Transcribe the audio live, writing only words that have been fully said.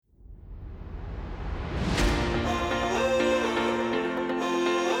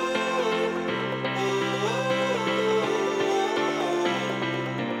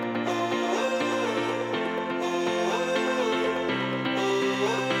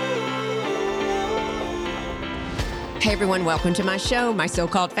Hey everyone, welcome to my show, My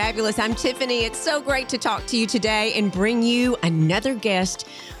So-Called Fabulous. I'm Tiffany. It's so great to talk to you today and bring you another guest.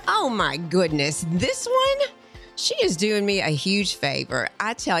 Oh my goodness, this one, she is doing me a huge favor.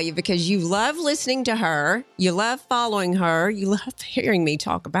 I tell you, because you love listening to her, you love following her, you love hearing me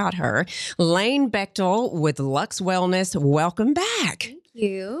talk about her. Layne Bechtel with Lux Wellness, welcome back. Thank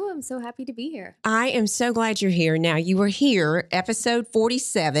you. I'm so happy to be here. I am so glad you're here. Now, you were here, episode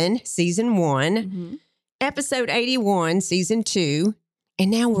 47, season 1. Mm-hmm. Episode 81, season 2,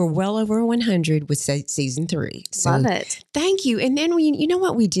 and now we're well over 100 with season 3. So Love it. thank you. And then you know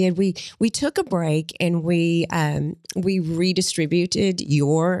what we did? We took a break and we redistributed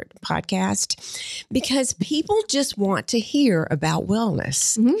your podcast because people just want to hear about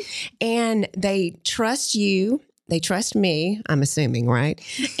wellness, and they trust you. They trust me. I'm assuming, right?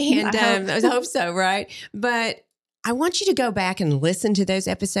 And I hope so, right? But I want you to go back and listen to those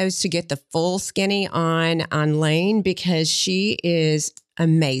episodes to get the full skinny on Layne, because she is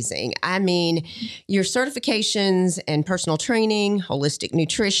amazing. I mean, your certifications and personal training, holistic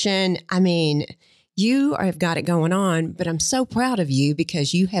nutrition, I mean, you have got it going on, but I'm so proud of you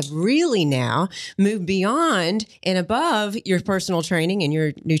because you have really now moved beyond and above your personal training and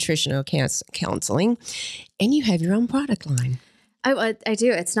your nutritional counseling, and you have your own product line. I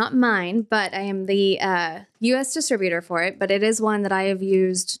do. It's not mine, but I am the U.S. distributor for it. But it is one that I have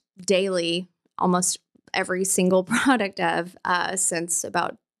used daily, almost every single product of since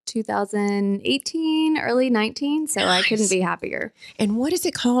about 2018, early 19. So nice. I couldn't be happier. And what is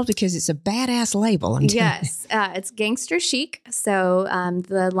it called? Because it's a badass label. Yes, it's Gangster Chic. So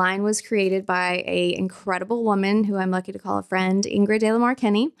the line was created by an incredible woman who I'm lucky to call a friend, Ingrid De La Mare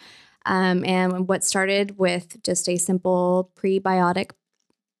Kenny. And what started with just a simple prebiotic,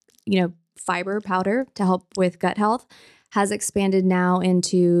 fiber powder to help with gut health has expanded now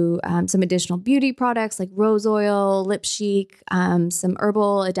into some additional beauty products like rose oil, lip chic, some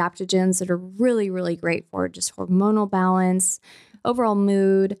herbal adaptogens that are really, really great for just hormonal balance, overall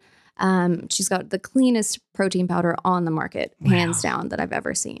mood. She's got the cleanest protein powder on the market, hands down, that I've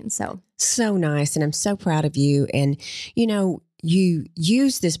ever seen. So nice. And I'm so proud of you. And, you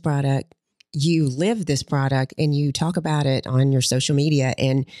use this product, you live this product, and you talk about it on your social media,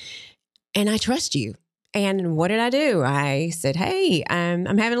 and I trust you. And what did I do? I said, hey,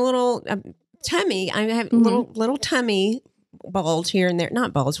 I'm having a little tummy. I'm having little tummy bulge here and there.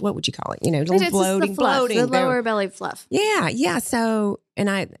 Not bulge. What would you call it? Little bloating. The lower belly fluff. Yeah. So, and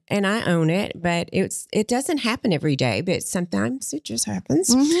I own it, but it doesn't happen every day, but sometimes it just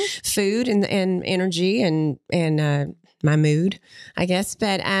happens. Food and energy and my mood, I guess.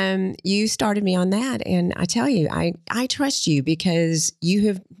 But you started me on that. And I tell you, I trust you because you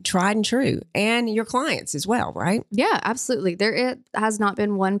have tried and true, and your clients as well, right? Yeah, absolutely. It has not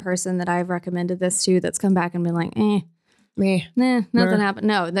been one person that I've recommended this to that's come back and been like, nothing happened.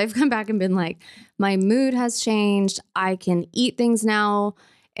 No, they've come back and been like, my mood has changed. I can eat things now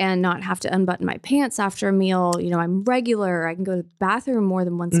and not have to unbutton my pants after a meal. I'm regular. I can go to the bathroom more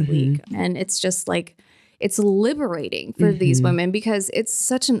than once a week. And it's just like, it's liberating for these women because it's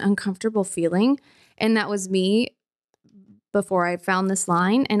such an uncomfortable feeling. And that was me before I found this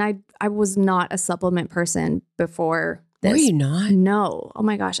line. And I was not a supplement person before this. Were you not? No. Oh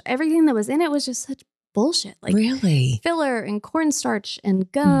my gosh. Everything that was in it was just such bullshit. Like really? Filler and cornstarch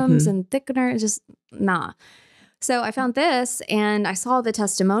and gums and thickener. It's just nah. So I found this and I saw the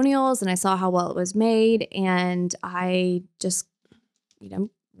testimonials and I saw how well it was made. And I just,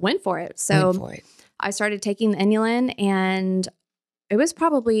 went for it. So I started taking the inulin, and it was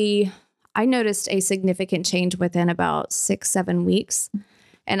probably, I noticed a significant change within about 6-7 weeks.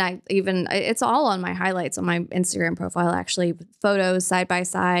 And it's all on my highlights on my Instagram profile, actually, with photos side by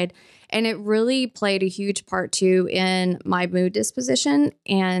side. And it really played a huge part too in my mood disposition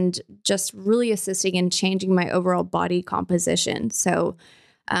and just really assisting in changing my overall body composition. So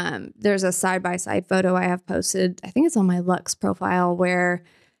there's a side by side photo I have posted. I think it's on my Lux profile, where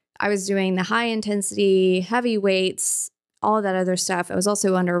I was doing the high intensity, heavy weights, all of that other stuff. I was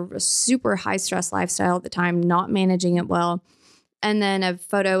also under a super high stress lifestyle at the time, not managing it well. And then a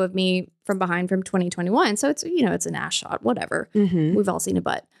photo of me from behind from 2021. So it's, it's an ass shot, whatever. We've all seen a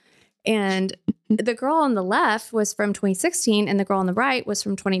butt. And the girl on the left was from 2016 and the girl on the right was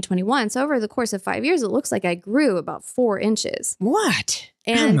from 2021. So over the course of 5 years, it looks like I grew about 4 inches. What?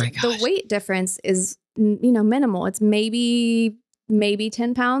 And oh my gosh. The weight difference is, minimal. It's maybe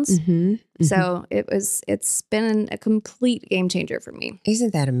 10 pounds. So it's been a complete game changer for me.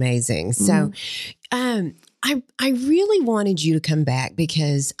 Isn't that amazing? So, I really wanted you to come back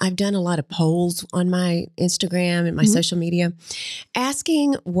because I've done a lot of polls on my Instagram and my social media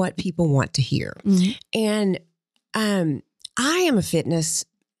asking what people want to hear. And I am a fitness,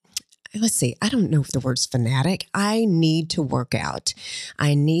 let's see, I don't know if the word's fanatic. I need to work out.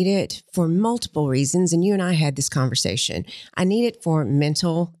 I need it for multiple reasons. And you and I had this conversation. I need it for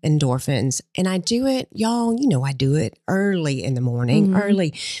mental endorphins. And I do it, y'all, I do it early in the morning,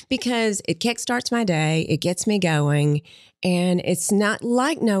 early, because it kickstarts my day. It gets me going. And it's not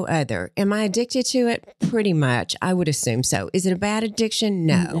like no other. Am I addicted to it? Pretty much. I would assume so. Is it a bad addiction?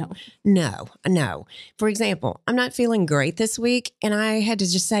 No. For example, I'm not feeling great this week. And I had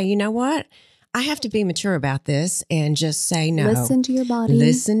to just say, you know what? I have to be mature about this and just say no. Listen to your body.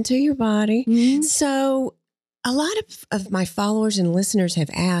 Listen to your body. Mm-hmm. So a lot of my followers and listeners have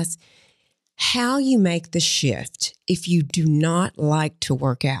asked how you make the shift if you do not like to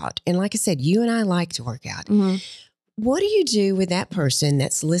work out. And like I said, you and I like to work out. Mm-hmm. What do you do with that person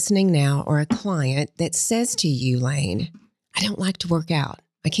that's listening now or a client that says to you, Lane, I don't like to work out.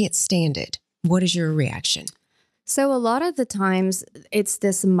 I can't stand it. What is your reaction? So a lot of the times it's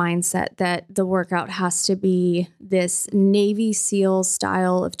this mindset that the workout has to be this Navy SEAL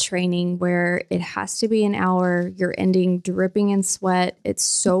style of training where it has to be an hour. You're ending dripping in sweat. It's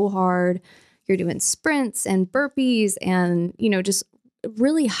so hard. You're doing sprints and burpees and, just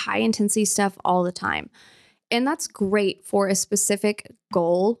really high intensity stuff all the time. And that's great for a specific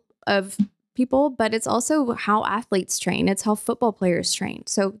goal of people, but it's also how athletes train. It's how football players train.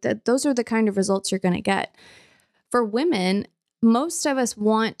 So those are the kind of results you're going to get. For women, most of us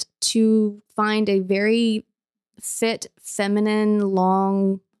want to find a very fit, feminine,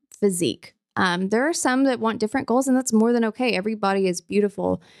 long physique. There are some that want different goals, and that's more than okay. Everybody is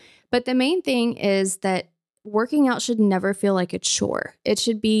beautiful. But the main thing is that working out should never feel like a chore. It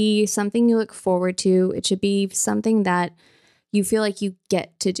should be something you look forward to. It should be something that you feel like you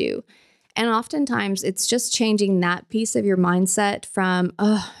get to do. And oftentimes it's just changing that piece of your mindset from,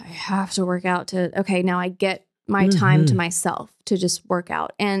 oh, I have to work out to, okay, now I get my time to myself to just work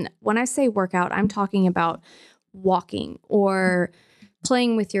out. And when I say workout, I'm talking about walking or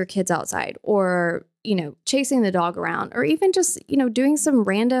playing with your kids outside or, chasing the dog around or even just, doing some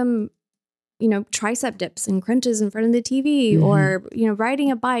random tricep dips and crunches in front of the TV or, riding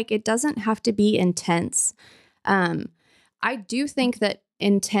a bike. It doesn't have to be intense. I do think that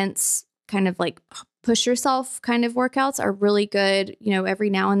intense kind of like push yourself kind of workouts are really good, every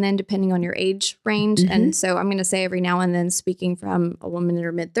now and then, depending on your age range. And so I'm going to say every now and then, speaking from a woman in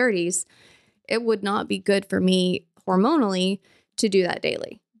her mid 30s, it would not be good for me hormonally to do that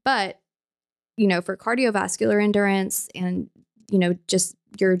daily. But, for cardiovascular endurance and, just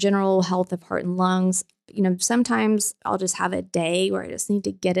your general health of heart and lungs, sometimes I'll just have a day where I just need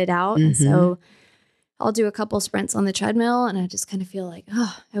to get it out. And so I'll do a couple sprints on the treadmill and I just kind of feel like,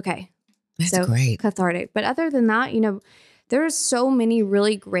 oh, okay. That's great. Cathartic. But other than that, there's so many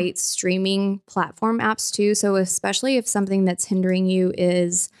really great streaming platform apps too. So especially if something that's hindering you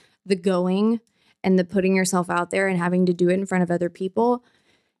is the going and the putting yourself out there and having to do it in front of other people,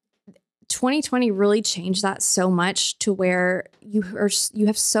 2020 really changed that so much to where you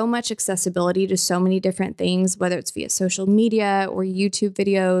have so much accessibility to so many different things, whether it's via social media or YouTube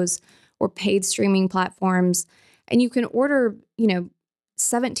videos or paid streaming platforms. And you can order,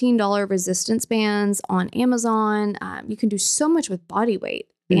 $17 resistance bands on Amazon. You can do so much with body weight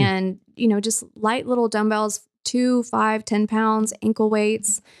and, just light little dumbbells, 2, 5, 10 pounds, ankle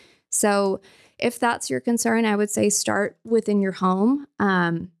weights. So if that's your concern, I would say start within your home.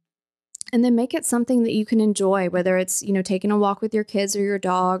 And then make it something that you can enjoy, whether it's, taking a walk with your kids or your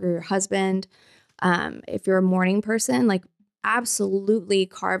dog or your husband. If you're a morning person, like absolutely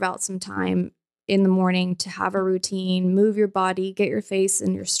carve out some time in the morning to have a routine, move your body, get your face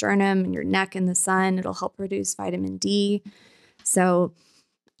and your sternum and your neck in the sun. It'll help produce vitamin D. So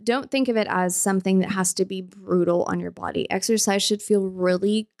don't think of it as something that has to be brutal on your body. Exercise should feel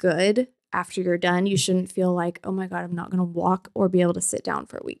really good after you're done. You shouldn't feel like, oh my God, I'm not going to walk or be able to sit down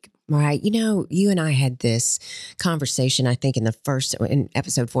for a week. Right. You and I had this conversation, I think in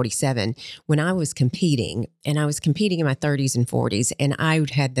episode 47, when I was competing and I was competing in my 30s and 40s and I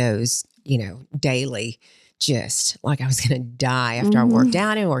had those, daily, just like I was going to die after I worked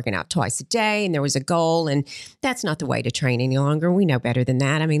out and working out twice a day. And there was a goal and that's not the way to train any longer. We know better than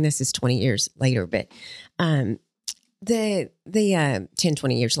that. I mean, this is 20 years later, but, 10,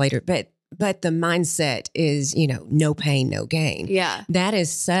 20 years later, but the mindset is, no pain, no gain. Yeah. That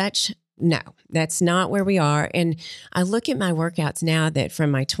is no, that's not where we are. And I look at my workouts now that from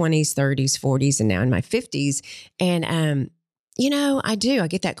my 20s, 30s, 40s, and now in my 50s, and I do. I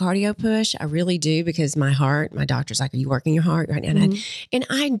get that cardio push. I really do, because my doctor's like, are you working your heart right now? And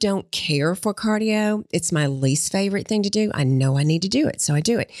I don't care for cardio. It's my least favorite thing to do. I know I need to do it, so I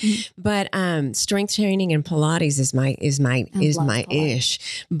do it. But strength training and Pilates is my Pilates.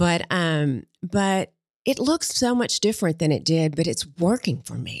 ish. But it looks so much different than it did, but it's working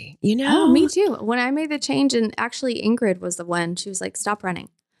for me, Oh, me too. When I made the change, and actually Ingrid was the one, she was like, stop running.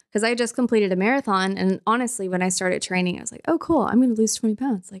 Because I just completed a marathon. And honestly, when I started training, I was like, oh, cool. I'm going to lose 20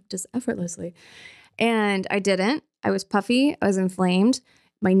 pounds, like just effortlessly. And I didn't. I was puffy. I was inflamed.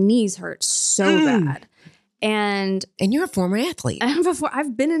 My knees hurt so bad. And you're a former athlete.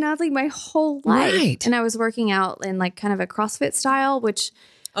 I've been an athlete my whole life. Right. And I was working out in like kind of a CrossFit style, which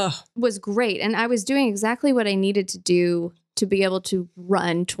was great. And I was doing exactly what I needed to do to be able to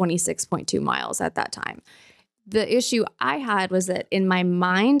run 26.2 miles at that time. The issue I had was that in my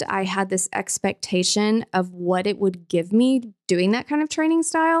mind, I had this expectation of what it would give me doing that kind of training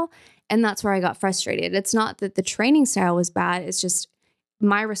style. And that's where I got frustrated. It's not that the training style was bad. It's just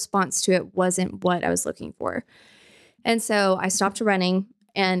my response to it wasn't what I was looking for. And so I stopped running.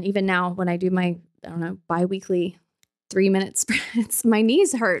 And even now when I do my, bi-weekly 3-minute sprints, my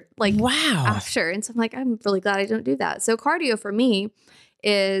knees hurt after. And so I'm like, I'm really glad I don't do that. So cardio for me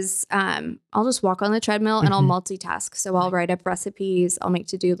is I'll just walk on the treadmill and I'll multitask. So I'll write up recipes, I'll make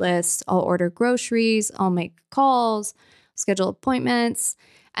to-do lists, I'll order groceries, I'll make calls, schedule appointments,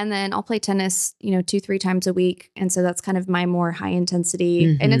 and then I'll play tennis, 2-3 times a week. And so that's kind of my more high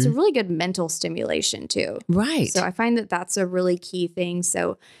intensity. And it's a really good mental stimulation too. Right. So I find that that's a really key thing.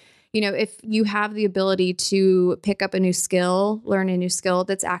 So, if you have the ability to pick up a new skill, learn a new skill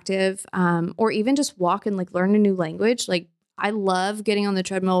that's active, or even just walk and like learn a new language, like I love getting on the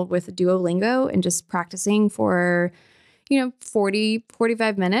treadmill with Duolingo and just practicing for, 40,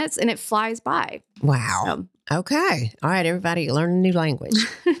 45 minutes, and it flies by. Wow. Okay. All right, everybody, learn a new language.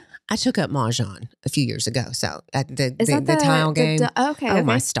 I took up Mahjong a few years ago. So the tile game. Okay.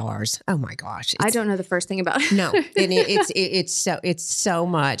 My stars. Oh my gosh. I don't know the first thing about it. No, and it's so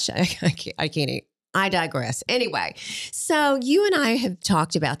much. I can't even. I digress. Anyway, so you and I have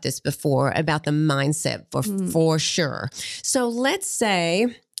talked about this before, about the mindset for sure. So let's say,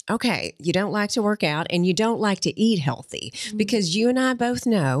 okay, you don't like to work out and you don't like to eat healthy, because you and I both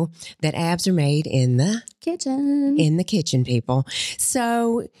know that abs are made in the kitchen. In the kitchen, people.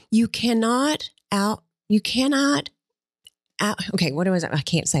 So you cannot okay, what was I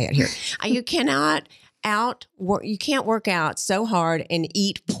can't say it here. You can't work out so hard and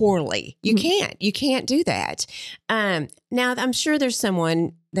eat poorly. You can't do that. Now I'm sure there's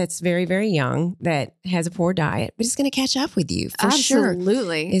someone that's very, very young that has a poor diet, but it's going to catch up with you for sure.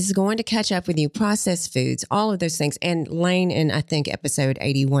 Absolutely. It's going to catch up with you. Processed foods, all of those things. And Lane, in I think episode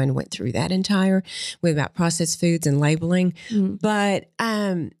 81, went through that about processed foods and labeling. But,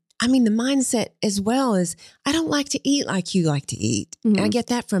 the mindset as well is, I don't like to eat like you like to eat. And I get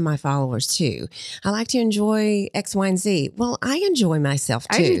that from my followers too. I like to enjoy X, Y, and Z. Well, I enjoy myself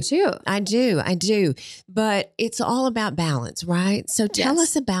too. I do too. I do. But it's all about balance, right? So tell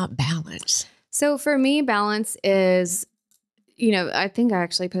us about balance. So for me, balance is, I think I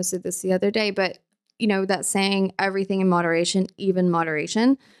actually posted this the other day, but that saying, everything in moderation, even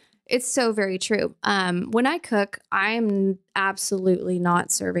moderation. It's so very true. When I cook, I'm absolutely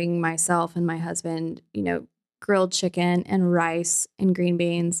not serving myself and my husband, grilled chicken and rice and green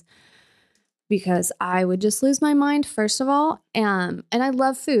beans, because I would just lose my mind, first of all. And I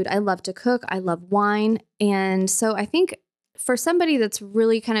love food. I love to cook. I love wine. And so I think for somebody that's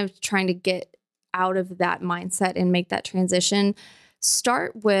really kind of trying to get out of that mindset and make that transition,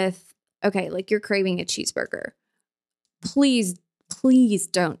 start with, okay, like you're craving a cheeseburger. Please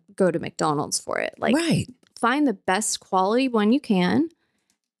don't go to McDonald's for it. Like, find the best quality one you can.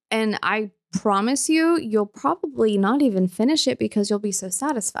 And I promise you'll probably not even finish it, because you'll be so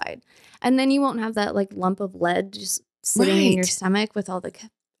satisfied. And then you won't have that like lump of lead just sitting in your stomach with all the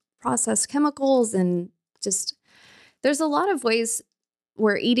processed chemicals. And just, there's a lot of ways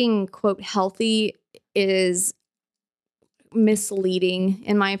where eating, quote, healthy is misleading,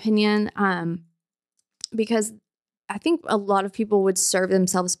 in my opinion. Because I think a lot of people would serve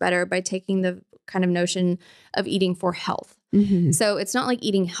themselves better by taking the kind of notion of eating for health. So it's not like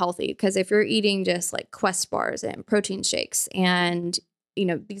eating healthy, because if you're eating just like Quest bars and protein shakes and,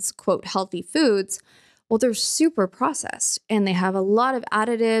 these quote healthy foods, well, they're super processed and they have a lot of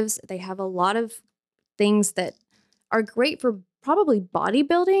additives. They have a lot of things that are great for probably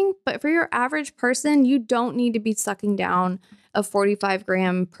bodybuilding, but for your average person, you don't need to be sucking down a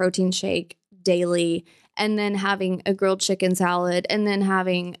 45-gram protein shake daily, and then having a grilled chicken salad, and then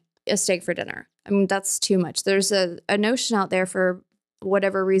having a steak for dinner. I mean, that's too much. There's a notion out there, for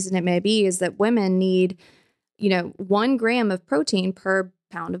whatever reason it may be, is that women need, 1 gram of protein per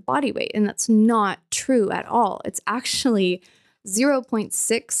pound of body weight. And that's not true at all. It's actually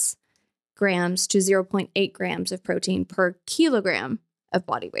 0.6 grams to 0.8 grams of protein per kilogram of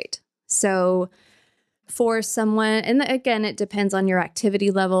body weight. So for someone, and again, it depends on your activity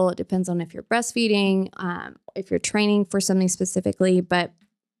level. It depends on if you're breastfeeding, if you're training for something specifically. But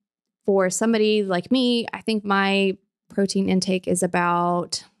for somebody like me, I think my protein intake is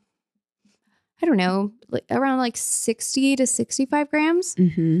about, I don't know, around like 60 to 65 grams.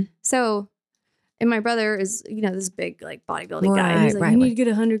 Mm-hmm. So, and my brother is, this big like bodybuilding guy. And he's like, you need to get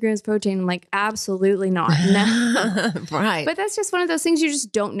 100 grams protein. I'm like, absolutely not. No. Right. But that's just one of those things you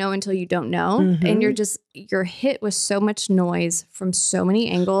just don't know until you don't know. Mm-hmm. And you're hit with so much noise from so many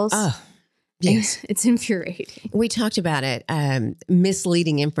angles. Oh, yes. It's infuriating. We talked about it,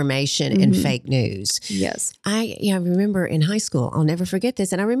 misleading information and fake news. Yes. I remember in high school, I'll never forget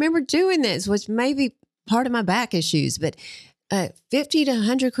this. And I remember doing this, which may be part of my back issues, but 50 to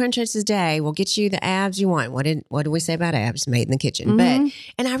 100 crunches a day will get you the abs you want. What do we say about abs? Made in the kitchen. Mm-hmm.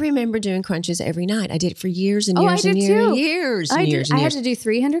 And I remember doing crunches every night. I did it for years and I years and did years too. and years and years. I had to do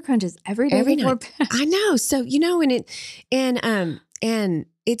 300 crunches every day. Every night. I know. So, and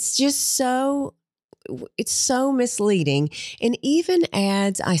it's just it's so misleading. And even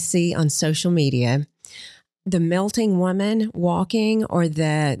ads I see on social media, the melting woman walking, or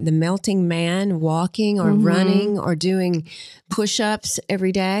the melting man walking or running or doing push-ups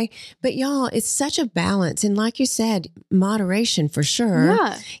every day. But y'all, it's such a balance. And like you said, moderation for sure.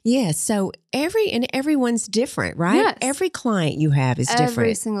 Yeah. Yes. So everyone's different, right? Yes. Every client you have is different.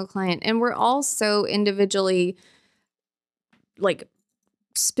 Every single client. And we're all so individually, like,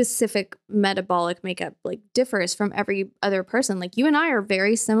 specific metabolic makeup differs from every other person. Like, you and I are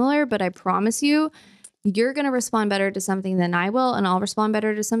very similar, but I promise you're going to respond better to something than I will, and I'll respond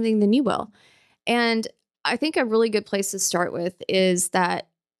better to something than you will. And I think a really good place to start with is that,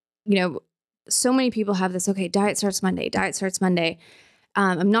 so many people have this, okay, diet starts Monday.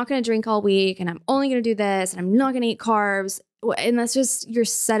 I'm not going to drink all week, and I'm only going to do this, and I'm not going to eat carbs. And that's just, you're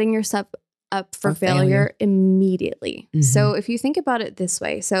setting yourself up for failure immediately. Mm-hmm. So if you think about it this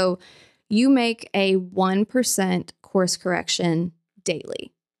way, so you make a 1% course correction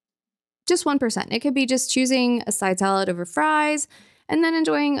daily. Just 1%. It could be just choosing a side salad over fries and then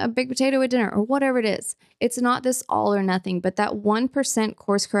enjoying a baked potato at dinner or whatever it is. It's not this all or nothing, but that 1%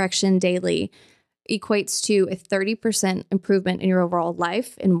 course correction daily equates to a 30% improvement in your overall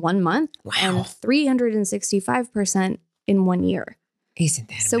life in 1 month. Wow. And 365% in 1 year. Isn't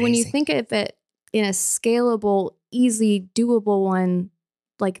that amazing? So when you think of it in a scalable, easy, doable one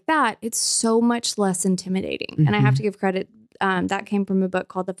like that, it's so much less intimidating. Mm-hmm. And I have to give credit. That came from a book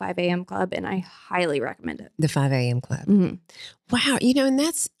called The 5 a.m. Club, and I highly recommend it. The 5 a.m. Club. Mm-hmm. Wow. And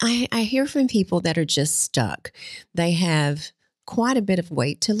that's, I hear from people that are just stuck. They have quite a bit of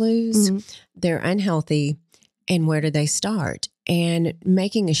weight to lose. Mm-hmm. They're unhealthy. And where do they start? And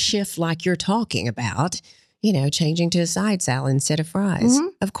making a shift like you're talking about, changing to a side salad instead of fries,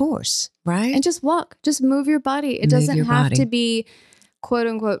 of course, right? And just walk, just move your body. It doesn't have to be quote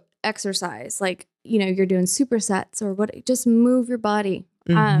unquote exercise. Like, you're doing supersets or what, just move your body.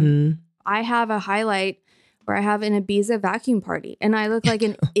 I have a highlight where I have an Ibiza vacuum party and I look like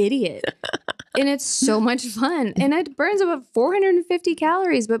an idiot and it's so much fun and it burns about 450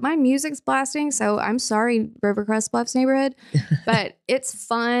 calories, but my music's blasting. So I'm sorry, Rivercrest Bluffs neighborhood, but it's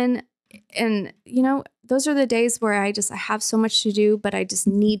fun. And, those are the days where I have so much to do, but I just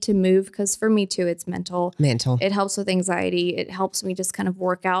need to move because for me too, it's mental. It helps with anxiety. It helps me just kind of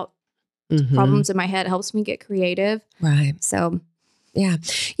work out problems in my head. It helps me get creative. Right. So, yeah.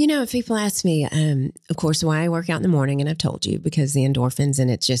 If people ask me, of course, why I work out in the morning, and I've told you, because the endorphins and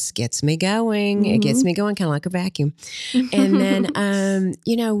it just gets me going. It gets me going kind of like a vacuum. And then,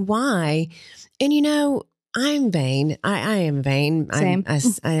 why? And, I'm vain. I am vain. Same.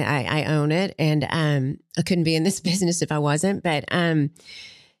 I own it. And I couldn't be in this business if I wasn't. But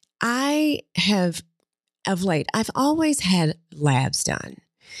I have, of late, I've always had labs done.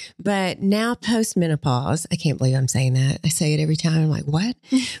 But now post-menopause, I can't believe I'm saying that. I say it every time. I'm like, what?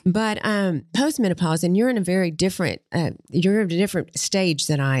 But post-menopause, and you're in a very different, you're at a different stage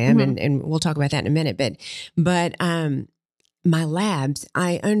than I am. And we'll talk about that in a minute. But my labs,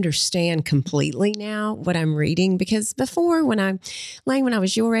 I understand completely now what I'm reading, because before when I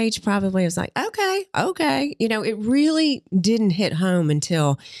was your age, probably I was like, okay. It really didn't hit home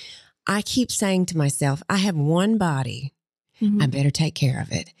until I keep saying to myself, I have one body. I better take care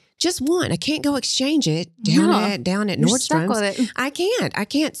of it. just one. I can't go exchange it down at You're stuck Nordstrom's. with it. I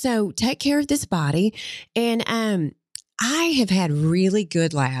can't. So take care of this body. And I have had really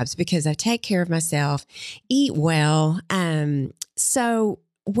good labs because I take care of myself, eat well. So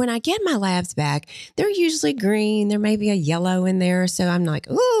when I get my labs back, they're usually green. There may be a yellow in there. So I'm like,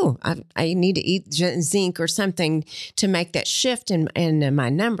 oh, I need to eat zinc or something to make that shift in my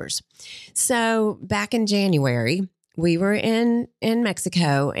numbers. So back in January, we were in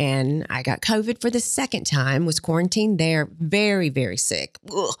Mexico and I got COVID for the second time, was quarantined there, very, very sick.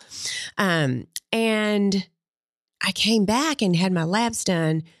 And I came back and had my labs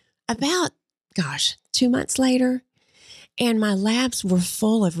done about, 2 months later. And my labs were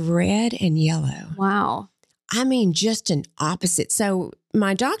full of red and yellow. Wow. I mean, just an opposite. So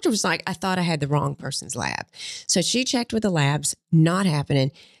my doctor was like, I thought I had the wrong person's lab. So she checked with the labs, not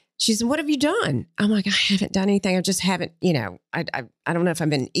happening. She said, what have you done? I'm like, I haven't done anything. I just haven't, I don't know if I've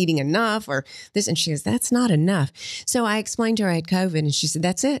been eating enough or this. And she goes, that's not enough. So I explained to her I had COVID and she said,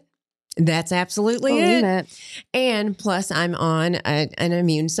 that's it. That's absolutely it. And plus I'm on an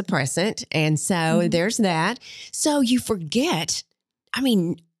immune suppressant. And so there's that. So you forget,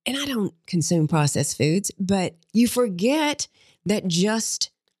 and I don't consume processed foods, but you forget that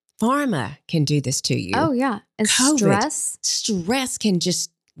just pharma can do this to you. Oh yeah. And Stress can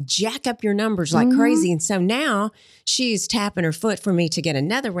just jack up your numbers like crazy. And so now she's tapping her foot for me to get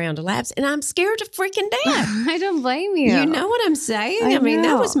another round of labs and I'm scared to freaking death. I don't blame you. You know what I'm saying? I mean,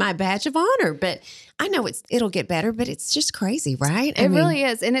 that was my badge of honor, but I know it'll get better, but it's just crazy, right? It really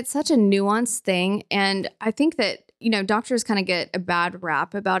is. And it's such a nuanced thing. And I think that, doctors kind of get a bad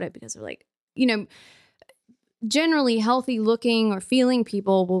rap about it because they're like, generally healthy looking or feeling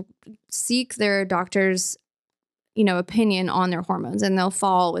people will seek their doctor's opinion on their hormones and they'll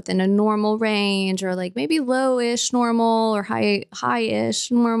fall within a normal range or like maybe low-ish normal or high-ish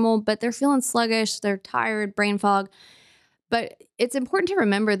normal, but they're feeling sluggish, they're tired, brain fog. But it's important to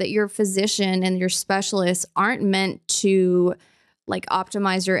remember that your physician and your specialists aren't meant to like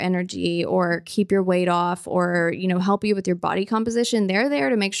optimize your energy or keep your weight off or, help you with your body composition. They're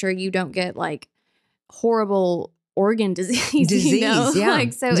there to make sure you don't get like horrible organ disease, yeah.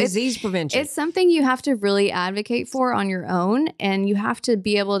 Disease prevention. It's something you have to really advocate for on your own. And you have to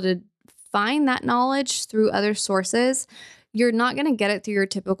be able to find that knowledge through other sources. You're not going to get it through your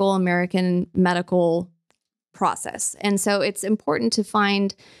typical American medical process. And so it's important to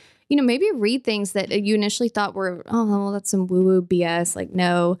find, maybe read things that you initially thought were, oh, well, that's some woo-woo BS. Like,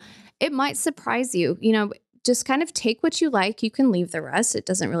 no, it might surprise you, just kind of take what you like. You can leave the rest. It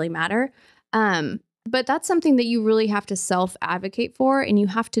doesn't really matter. But that's something that you really have to self-advocate for, and you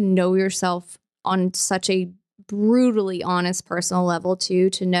have to know yourself on such a brutally honest personal level too,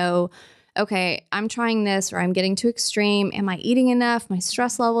 to know, okay, I'm trying this or I'm getting too extreme. Am I eating enough? My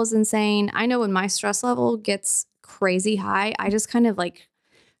stress level is insane. I know when my stress level gets crazy high, I just kind of like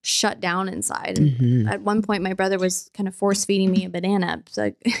shut down inside. And at one point, my brother was kind of force feeding me a banana.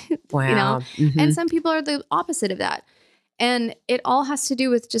 So, wow. And some people are the opposite of that. And it all has to do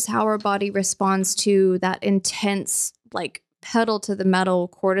with just how our body responds to that intense, like pedal to the metal,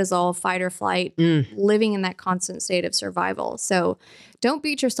 cortisol, fight or flight, living in that constant state of survival. So don't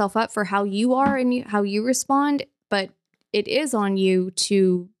beat yourself up for how you are and how you respond, but it is on you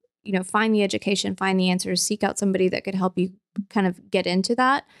to, find the education, find the answers, seek out somebody that could help you kind of get into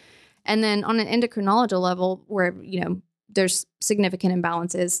that. And then on an endocrinology level where, there's significant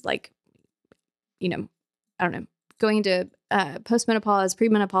imbalances, like, I don't know, going into postmenopause,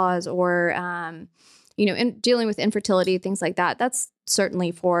 premenopause, or, dealing with infertility, things like that. That's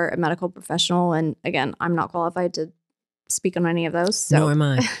certainly for a medical professional. And again, I'm not qualified to speak on any of those. So nor am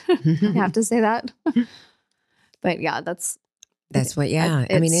I. I have to say that. But yeah, that's what, yeah.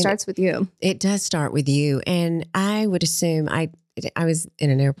 It starts with you. It does start with you. And I would assume I was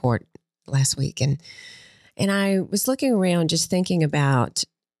in an airport last week and I was looking around just thinking about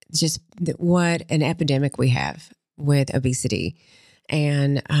just what an epidemic we have with obesity.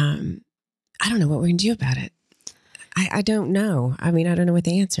 And I don't know what we're going to do about it. I don't know. I don't know what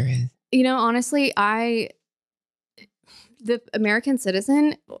the answer is. Honestly, the American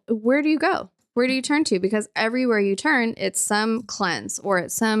citizen, where do you go? Where do you turn to? Because everywhere you turn, it's some cleanse or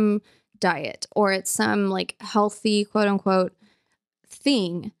it's some diet or it's some like healthy, quote unquote,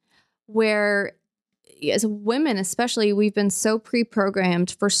 thing where as women, especially, we've been so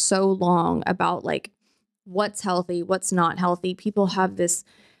pre-programmed for so long about like what's healthy, what's not healthy. People have this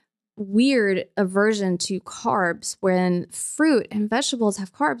weird aversion to carbs when fruit and vegetables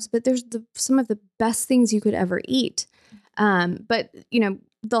have carbs, but there's some of the best things you could ever eat. But,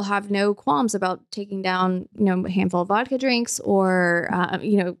 they'll have no qualms about taking down, a handful of vodka drinks or,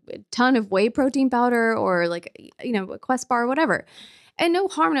 a ton of whey protein powder or like, a Quest bar or whatever. And no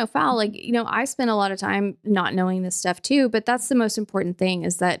harm, no foul. Like, I spend a lot of time not knowing this stuff too, but that's the most important thing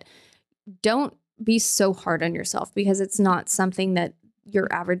is that don't be so hard on yourself because it's not something that your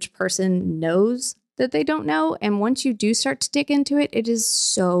average person knows that they don't know. And once you do start to dig into it, it is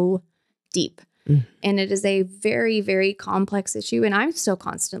so deep. And it is a very, very complex issue. And I'm still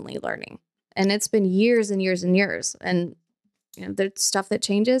constantly learning. And it's been years and years and years. And, there's stuff that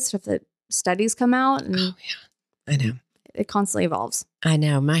changes, stuff that studies come out. And oh, yeah. I know. It constantly evolves. I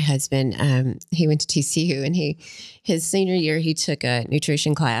know. My husband, he went to TCU and his senior year, he took a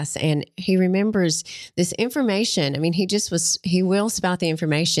nutrition class and he remembers this information. I mean, he will spout the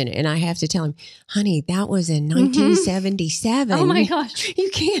information. And I have to tell him, honey, that was in 1977. Oh my gosh. You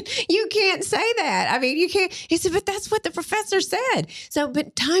can't say that. I mean, you can't. He said, but that's what the professor said. So,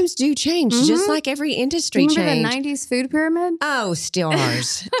 but times do change, just like every industry Remember changed. the 90s food pyramid? Oh,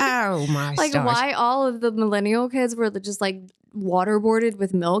 stars. Oh my like stars. Why all of the millennial kids were just like waterboarded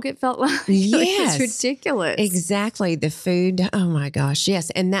with milk, it felt like. Yes. It's ridiculous. Exactly. The food. Oh my gosh. Yes.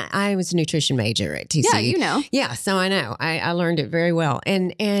 And that I was a nutrition major at TCU. Yeah, Yeah. So I know. I learned it very well.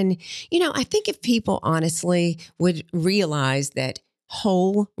 And I think if people honestly would realize that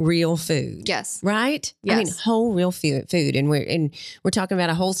whole real food. Yes. Right? Yes. I mean, whole real food. And we're talking about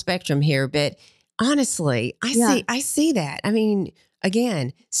a whole spectrum here, but honestly, I see that. I mean,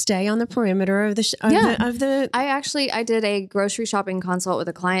 again, stay on the perimeter of the. I did a grocery shopping consult with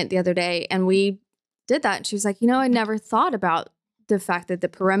a client the other day, and we did that. And she was like, I never thought about the fact that the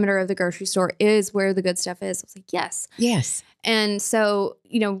perimeter of the grocery store is where the good stuff is. I was like, yes. Yes. And so,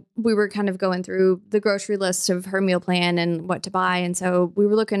 we were kind of going through the grocery list of her meal plan and what to buy. And so we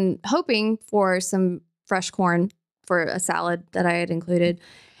were hoping for some fresh corn for a salad that I had included.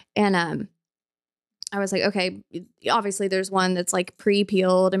 And, I was like, okay, obviously there's one that's like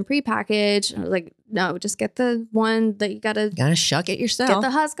pre-peeled and pre-packaged. I was like, no, just get the one that you gotta shuck it yourself. Get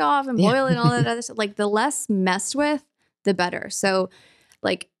the husk off and boil it and all that other stuff. Like the less messed with, the better. So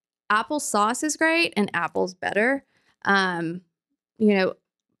like applesauce is great and apple's better.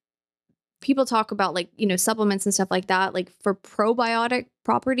 People talk about like, supplements and stuff like that. Like for probiotic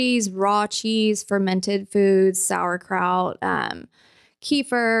properties, raw cheese, fermented foods, sauerkraut,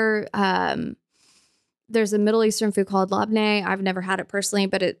 kefir, there's a Middle Eastern food called labneh. I've never had it personally,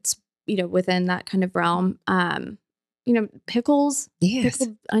 but it's, within that kind of realm. Pickles,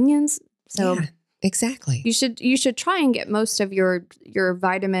 pickled onions. So yeah, exactly. You should try and get most of your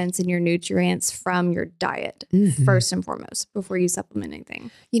vitamins and your nutrients from your diet first and foremost before you supplement anything.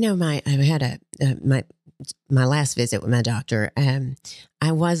 I had my last visit with my doctor.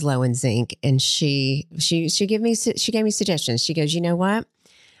 I was low in zinc, and she gave me suggestions. She goes, you know what?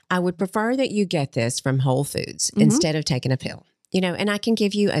 I would prefer that you get this from Whole Foods instead of taking a pill, and I can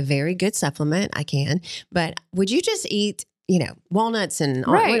give you a very good supplement. I can, but would you just eat, walnuts and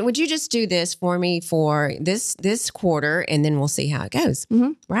right. Would you just do this for me for this quarter and then we'll see how it goes.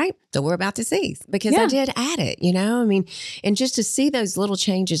 Right. So we're about to see because I did add it, I mean, and just to see those little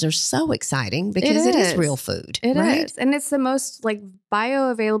changes are so exciting because it is real food. It right? is. And it's the most like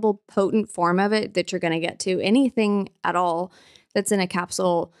bioavailable potent form of it that you're going to get to. Anything at all that's in a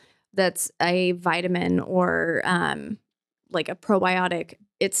capsule that's a vitamin or like a probiotic,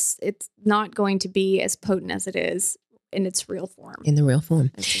 it's not going to be as potent as it is in its real form. In the real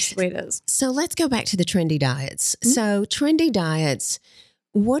form. It's just the way it is. So let's go back to the trendy diets. So trendy diets,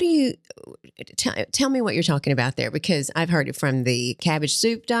 what do you tell me what you're talking about there? Because I've heard it from the cabbage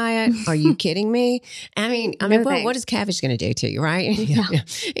soup diet. Are you kidding me? I mean, what is cabbage going to do to you, right? Yeah.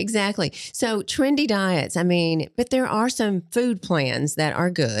 Exactly. So trendy diets, but there are some food plans that are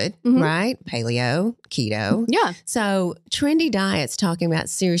good, right? Paleo, keto. Yeah. So trendy diets talking about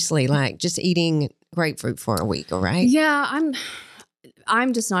seriously like just eating grapefruit for a week, all right? Yeah,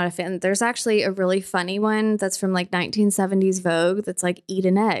 I'm just not a fan. There's actually a really funny one that's from like 1970s Vogue that's like eat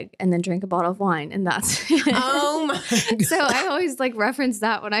an egg and then drink a bottle of wine and that's it. Oh my God. So I always like reference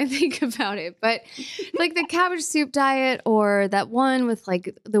that when I think about it. But like the cabbage soup diet or that one with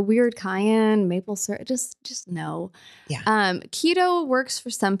like the weird cayenne, maple syrup, just no. Yeah. Keto works for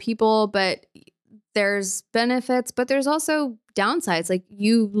some people, but there's benefits, but there's also downsides. Like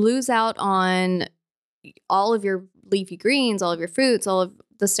you lose out on all of your leafy greens, all of your fruits, all of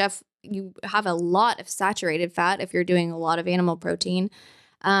the stuff. You have a lot of saturated fat if you're doing a lot of animal protein.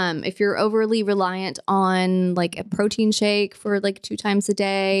 If you're overly reliant on like a protein shake for like 2 times a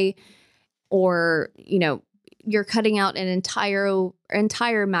day, or, you're cutting out an entire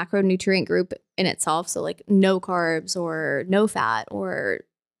macronutrient group in itself. So like no carbs or no fat or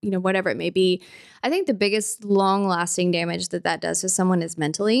whatever it may be. I think the biggest long lasting damage that does to someone is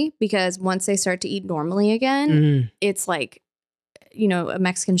mentally, because once they start to eat normally again, it's like, a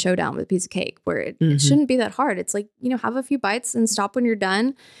Mexican showdown with a piece of cake where it shouldn't be that hard. It's like, have a few bites and stop when you're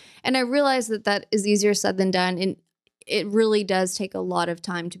done. And I realize that is easier said than done. And it really does take a lot of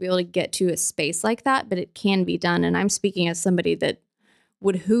time to be able to get to a space like that, but it can be done. And I'm speaking as somebody that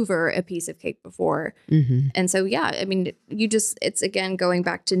would hoover a piece of cake before. And so, yeah, I mean, it's again, going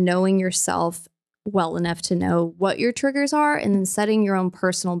back to knowing yourself well enough to know what your triggers are and then setting your own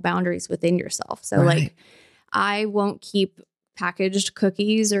personal boundaries within yourself. So like, I won't keep packaged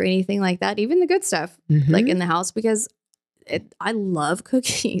cookies or anything like that, even the good stuff, like in the house, because I love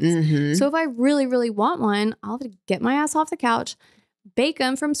cookies. So if I really, really want one, I'll have to get my ass off the couch, bake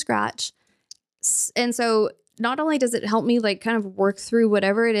them from scratch. And so not only does it help me like kind of work through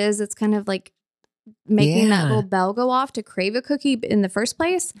whatever it is, it's kind of like making that little bell go off to crave a cookie in the first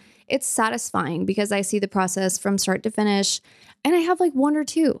place. It's satisfying because I see the process from start to finish, and I have like one or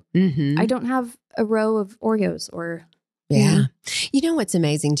two. I don't have a row of Oreos or... Yeah. You know what's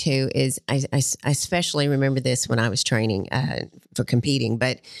amazing too is I especially remember this when I was training for competing,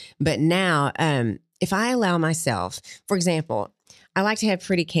 but now if I allow myself, for example, I like to have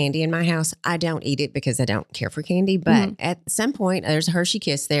pretty candy in my house. I don't eat it because I don't care for candy, but at some point there's a Hershey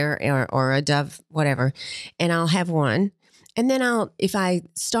Kiss there or a Dove, whatever, and I'll have one. And then if I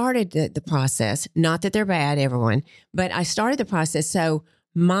started the process, not that they're bad, everyone, but I started the process. So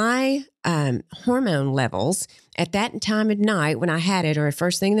my hormone levels at that time of night when I had it, or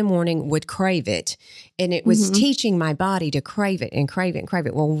first thing in the morning, would crave it. And it was teaching my body to crave it and crave it and crave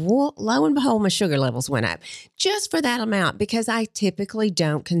it. Well, lo and behold, my sugar levels went up just for that amount, because I typically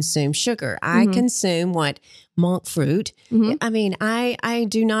don't consume sugar. I consume monk fruit. I mean, I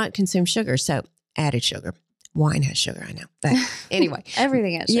do not consume sugar. So added sugar. Wine has sugar, I know. But anyway.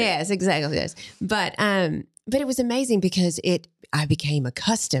 Everything has sugar. Yes, exactly. Yes. But it was amazing because I became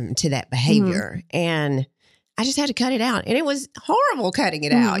accustomed to that behavior, and I just had to cut it out. And it was horrible cutting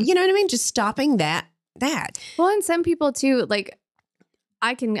it out. You know what I mean? Just stopping that. Well, and some people too, like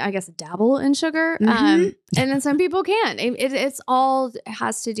I guess, dabble in sugar. And then some people can't. It's all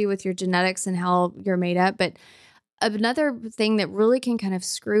has to do with your genetics and how you're made up. But another thing that really can kind of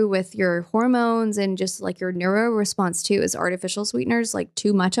screw with your hormones and just like your neuro response too is artificial sweeteners, like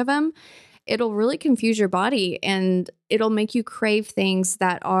too much of them. It'll really confuse your body, and it'll make you crave things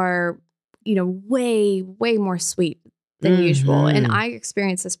that are, way, way more sweet than usual. And I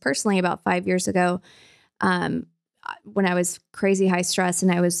experienced this personally about 5 years ago when I was crazy high stress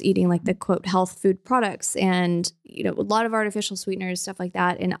and I was eating like the quote health food products and, a lot of artificial sweeteners, stuff like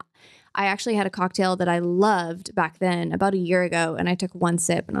that. And I actually had a cocktail that I loved back then about a year ago, and I took one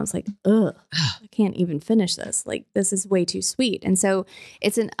sip and I was like, ugh, I can't even finish this. Like, this is way too sweet. And so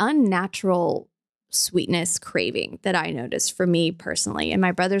it's an unnatural sweetness craving that I noticed for me personally. And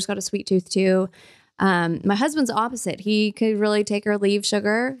my brother's got a sweet tooth too. My husband's opposite. He could really take or leave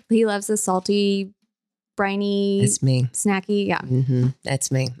sugar. He loves the salty, briny, that's me. Snacky. Yeah. That's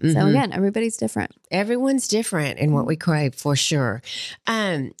me. So again, everybody's different. Everyone's different in what we crave, for sure.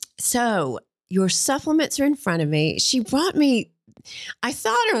 So your supplements are in front of me. She brought me, I saw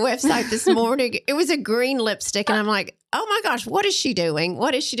on her website this morning, it was a green lipstick, and I'm like, oh my gosh, what is she doing?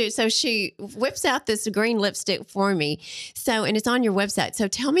 What is she doing? So she whips out this green lipstick for me. So, and it's on your website. So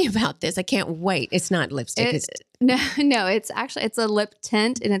tell me about this. I can't wait. It's not lipstick. No, it's a lip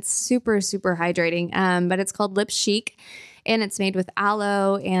tint, and it's super, super hydrating. But it's called Lip Chic, and it's made with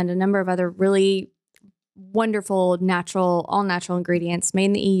aloe and a number of other really wonderful, all natural ingredients made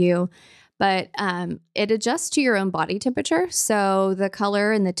in the EU. But it adjusts to your own body temperature. So the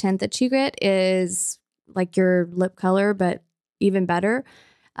color and the tint that you get is like your lip color, but even better.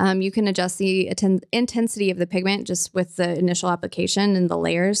 You can adjust the intensity of the pigment just with the initial application and the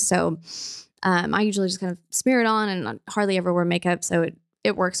layers. So I usually just kind of smear it on, and hardly ever wear makeup, so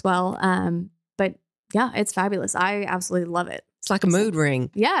it works well. But yeah, it's fabulous. I absolutely love it. It's like a mood ring.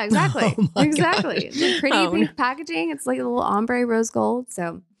 Yeah, exactly. Oh exactly. It's pretty pink packaging. It's like a little ombre rose gold.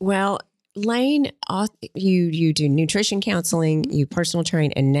 So well, Lane, you do nutrition counseling, you personal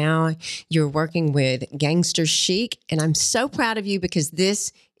train, and now you're working with Gangster Chic. And I'm so proud of you because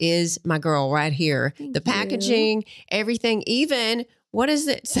this is my girl right here. Thank the packaging, everything, even what does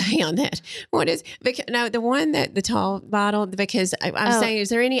it say on that? What is, no, the one that the tall bottle, because I'm saying, is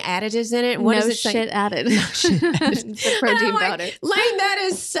there any additives in it? What does it say? Shit added. No shit added. It's the protein powder. Lane, that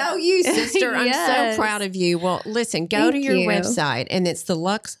is so you, sister. Yes. I'm so proud of you. Well, listen, go to your website, and it's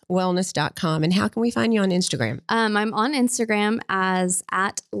theluxwellness.com. And how can we find you on Instagram? I'm on Instagram as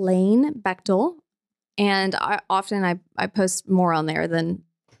 @Lane Bechtel. And I post more on there than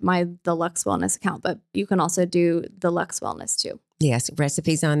the Lux Wellness account, but you can also do the Lux Wellness too. Yes,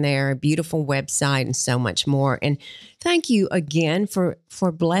 recipes on there, a beautiful website, and so much more. And thank you again for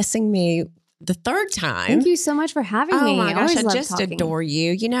blessing me the third time. Thank you so much for having me. Oh my gosh, I love just talking. adore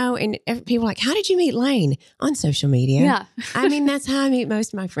you. And people are like, how did you meet Lane? On social media. Yeah. I mean, that's how I meet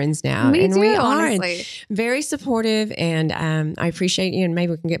most of my friends now. Me and too, we are honestly. very supportive, and I appreciate you. And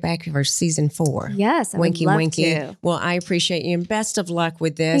maybe we can get back for season 4. Yes, I Winky, would love winky. to. Well, I appreciate you, and best of luck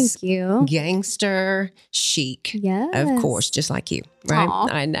with this. Thank you. Gangster chic. Yes. Of course, just like you, right? Aw.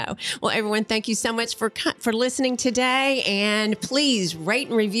 I know. Well, everyone, thank you so much for listening today. And please rate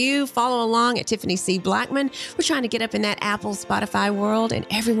and review, follow along at Tiffany C. Blackman. We're trying to get up in that Apple, Spotify world. And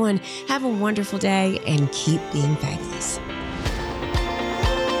everyone, have a wonderful day and keep being fabulous.